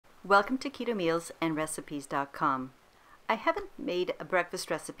Welcome to Keto Meals and Recipes.com. I haven't made a breakfast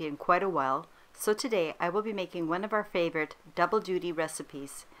recipe in quite a while, so today I will be making one of our favorite double duty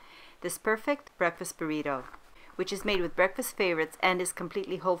recipes, this perfect breakfast burrito, which is made with breakfast favorites and is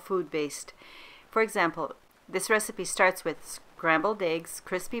completely whole food based. For example, this recipe starts with scrambled eggs,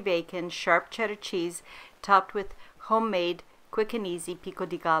 crispy bacon, sharp cheddar cheese, topped with homemade, quick and easy pico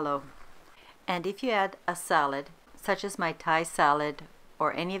di gallo. And if you add a salad, such as my Thai salad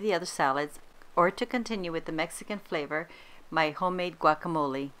or any of the other salads, or to continue with the Mexican flavor, my homemade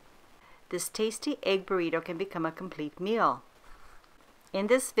guacamole, this tasty egg burrito can become a complete meal. In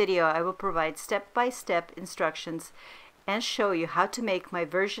this video, I will provide step-by-step instructions and show you how to make my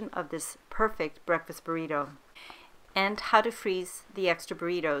version of this perfect breakfast burrito and how to freeze the extra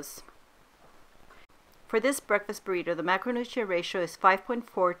burritos. For this breakfast burrito, the macronutrient ratio is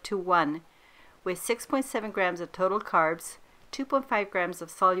 5.4 to 1, with 6.7 grams of total carbs, 2.5 grams of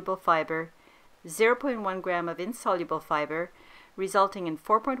soluble fiber, 0.1 gram of insoluble fiber, resulting in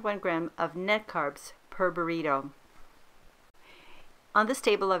 4.1 gram of net carbs per burrito. On this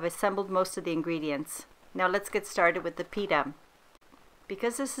table, I've assembled most of the ingredients. Now let's get started with the pita.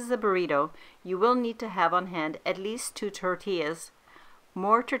 Because this is a burrito, you will need to have on hand at least 2 tortillas,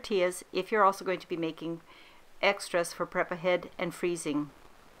 more tortillas if you're also going to be making extras for prep ahead and freezing.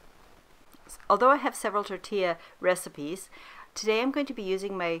 Although I have several tortilla recipes, today I'm going to be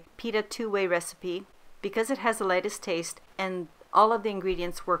using my pita two-way recipe because it has the lightest taste and all of the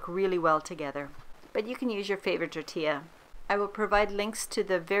ingredients work really well together. But you can use your favorite tortilla. I will provide links to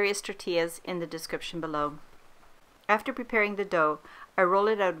the various tortillas in the description below. After preparing the dough, I roll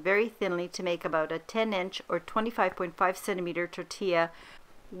it out very thinly to make about a 10-inch or 25.5 centimeter tortilla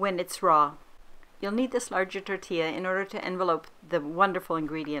when it's raw. You'll need this larger tortilla in order to envelope the wonderful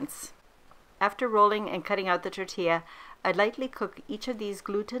ingredients. After rolling and cutting out the tortilla, I lightly cook each of these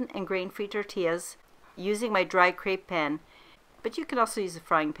gluten and grain-free tortillas using my dry crepe pan, but you can also use a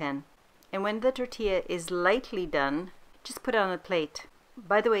frying pan. And when the tortilla is lightly done, just put it on a plate.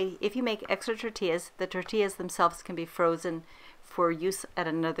 By the way, if you make extra tortillas, the tortillas themselves can be frozen for use at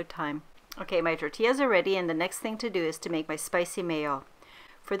another time. Okay, my tortillas are ready, and the next thing to do is to make my spicy mayo.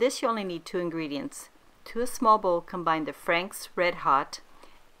 For this, you only need 2 ingredients. To a small bowl, combine the Frank's Red Hot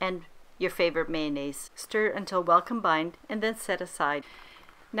and your favorite mayonnaise. Stir until well combined and then set aside.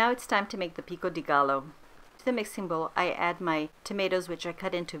 Now it's time to make the pico di gallo. To the mixing bowl, I add my tomatoes, which I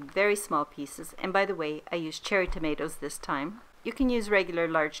cut into very small pieces, and by the way, I use cherry tomatoes this time. You can use regular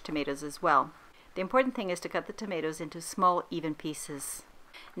large tomatoes as well. The important thing is to cut the tomatoes into small, even pieces.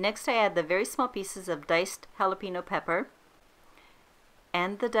 Next, I add the very small pieces of diced jalapeno pepper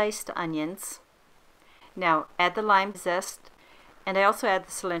and the diced onions. Now add the lime zest, and I also add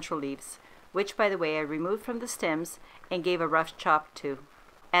the cilantro leaves, which by the way I removed from the stems and gave a rough chop to.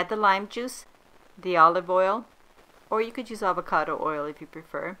 Add the lime juice, the olive oil, or you could use avocado oil if you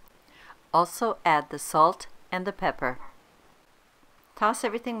prefer. Also add the salt and the pepper. Toss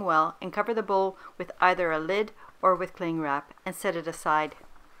everything well and cover the bowl with either a lid or with cling wrap and set it aside.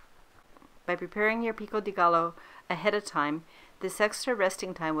 By preparing your pico di gallo ahead of time, this extra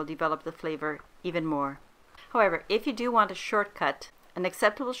resting time will develop the flavor even more. However, if you do want a shortcut, an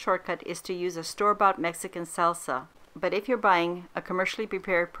acceptable shortcut is to use a store-bought Mexican salsa. But if you're buying a commercially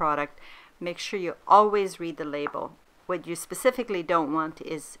prepared product, make sure you always read the label. What you specifically don't want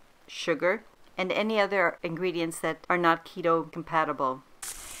is sugar and any other ingredients that are not keto compatible.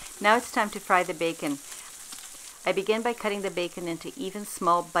 Now it's time to fry the bacon. I begin by cutting the bacon into even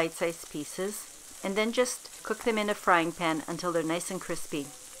small bite-sized pieces and then just cook them in a frying pan until they're nice and crispy.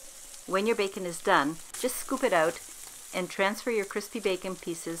 When your bacon is done, just scoop it out and transfer your crispy bacon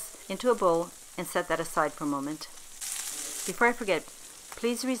pieces into a bowl and set that aside for a moment. Before I forget,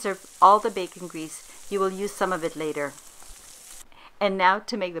 please reserve all the bacon grease. You will use some of it later. And now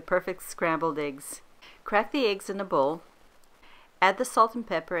to make the perfect scrambled eggs. Crack the eggs in a bowl. Add the salt and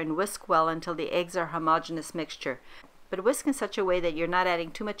pepper and whisk well until the eggs are a homogeneous mixture. But whisk in such a way that you're not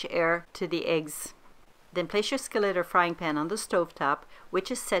adding too much air to the eggs. Then place your skillet or frying pan on the stovetop,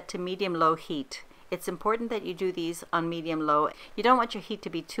 which is set to medium-low heat. It's important that you do these on medium-low. You don't want your heat to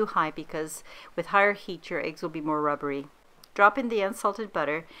be too high because with higher heat your eggs will be more rubbery. Drop in the unsalted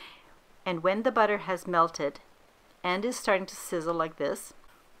butter, and when the butter has melted and is starting to sizzle like this,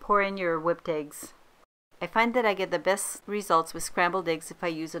 pour in your whipped eggs. I find that I get the best results with scrambled eggs if I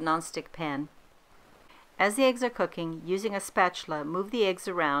use a nonstick pan. As the eggs are cooking, using a spatula, move the eggs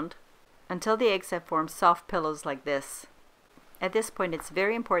around until the eggs have formed soft pillows like this. At this point, it's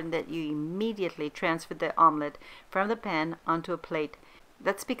very important that you immediately transfer the omelet from the pan onto a plate.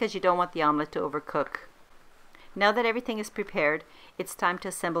 That's because you don't want the omelet to overcook. Now that everything is prepared, it's time to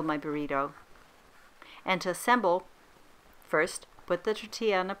assemble my burrito. And to assemble, first, put the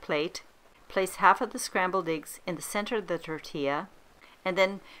tortilla on a plate, place half of the scrambled eggs in the center of the tortilla, and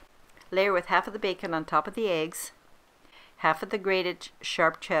then layer with half of the bacon on top of the eggs, half of the grated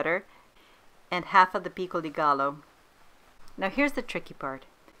sharp cheddar, and half of the pico de gallo. Now here's the tricky part.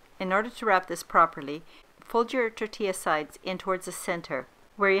 In order to wrap this properly, fold your tortilla sides in towards the center,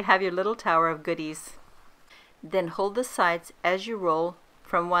 where you have your little tower of goodies. Then hold the sides as you roll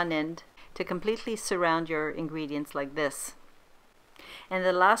from one end to completely surround your ingredients like this. And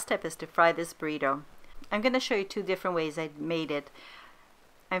the last step is to fry this burrito. I'm going to show you two different ways I made it.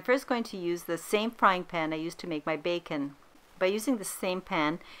 I'm first going to use the same frying pan I used to make my bacon. By using the same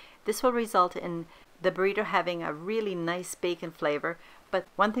pan, this will result in the burrito having a really nice bacon flavor, but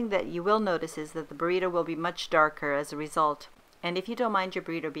one thing that you will notice is that the burrito will be much darker as a result. And if you don't mind your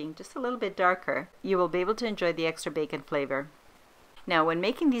burrito being just a little bit darker, you will be able to enjoy the extra bacon flavor. Now, when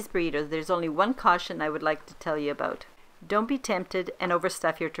making these burritos, there's only one caution I would like to tell you about. Don't be tempted and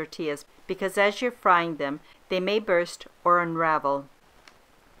overstuff your tortillas, because as you're frying them, they may burst or unravel.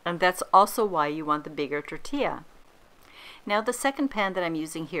 And that's also why you want the bigger tortilla. Now the second pan that I'm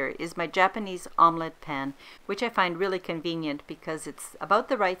using here is my Japanese omelette pan, which I find really convenient because it's about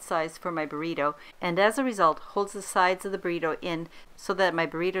the right size for my burrito, and as a result holds the sides of the burrito in so that my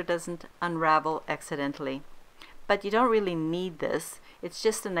burrito doesn't unravel accidentally. But you don't really need this, it's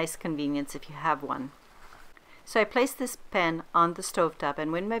just a nice convenience if you have one. So I place this pan on the stovetop,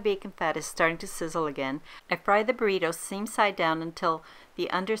 and when my bacon fat is starting to sizzle again, I fry the burrito seam side down until the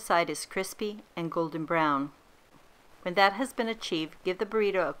underside is crispy and golden brown. When that has been achieved, give the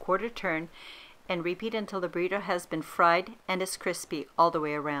burrito a quarter turn and repeat until the burrito has been fried and is crispy all the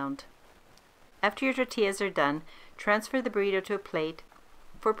way around. After your tortillas are done, transfer the burrito to a plate.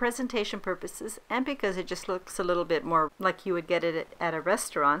 For presentation purposes, and because it just looks a little bit more like you would get it at a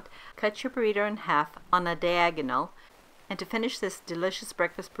restaurant, cut your burrito in half on a diagonal, and to finish this delicious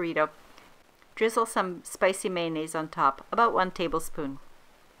breakfast burrito, drizzle some spicy mayonnaise on top, about 1 tablespoon.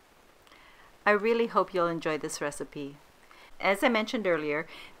 I really hope you'll enjoy this recipe. As I mentioned earlier,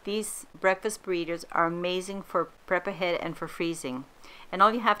 these breakfast burritos are amazing for prep ahead and for freezing. And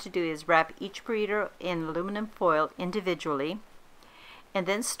all you have to do is wrap each burrito in aluminum foil individually, and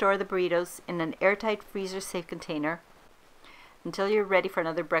then store the burritos in an airtight freezer-safe container until you're ready for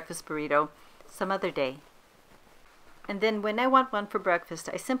another breakfast burrito some other day. And then when I want one for breakfast,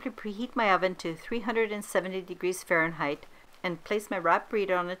 I simply preheat my oven to 370 degrees Fahrenheit and place my wrapped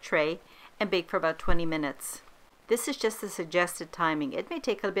burrito on a tray and bake for about 20 minutes. This is just the suggested timing. It may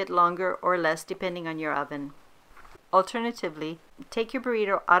take a bit longer or less depending on your oven. Alternatively, take your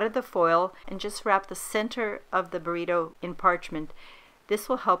burrito out of the foil and just wrap the center of the burrito in parchment. This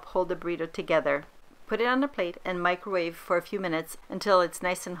will help hold the burrito together. Put it on a plate and microwave for a few minutes until it's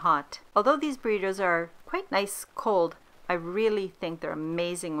nice and hot. Although these burritos are quite nice cold, I really think they're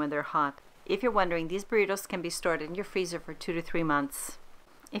amazing when they're hot. If you're wondering, these burritos can be stored in your freezer for 2 to 3 months.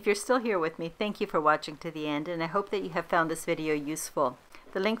 If you're still here with me, thank you for watching to the end, and I hope that you have found this video useful.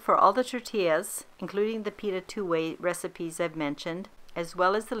 The link for all the tortillas, including the pita two-way recipes I've mentioned, as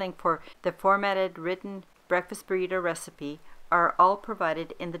well as the link for the formatted written breakfast burrito recipe, are all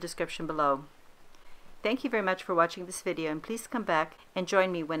provided in the description below. Thank you very much for watching this video, and please come back and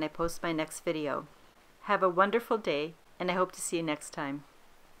join me when I post my next video. Have a wonderful day, and I hope to see you next time.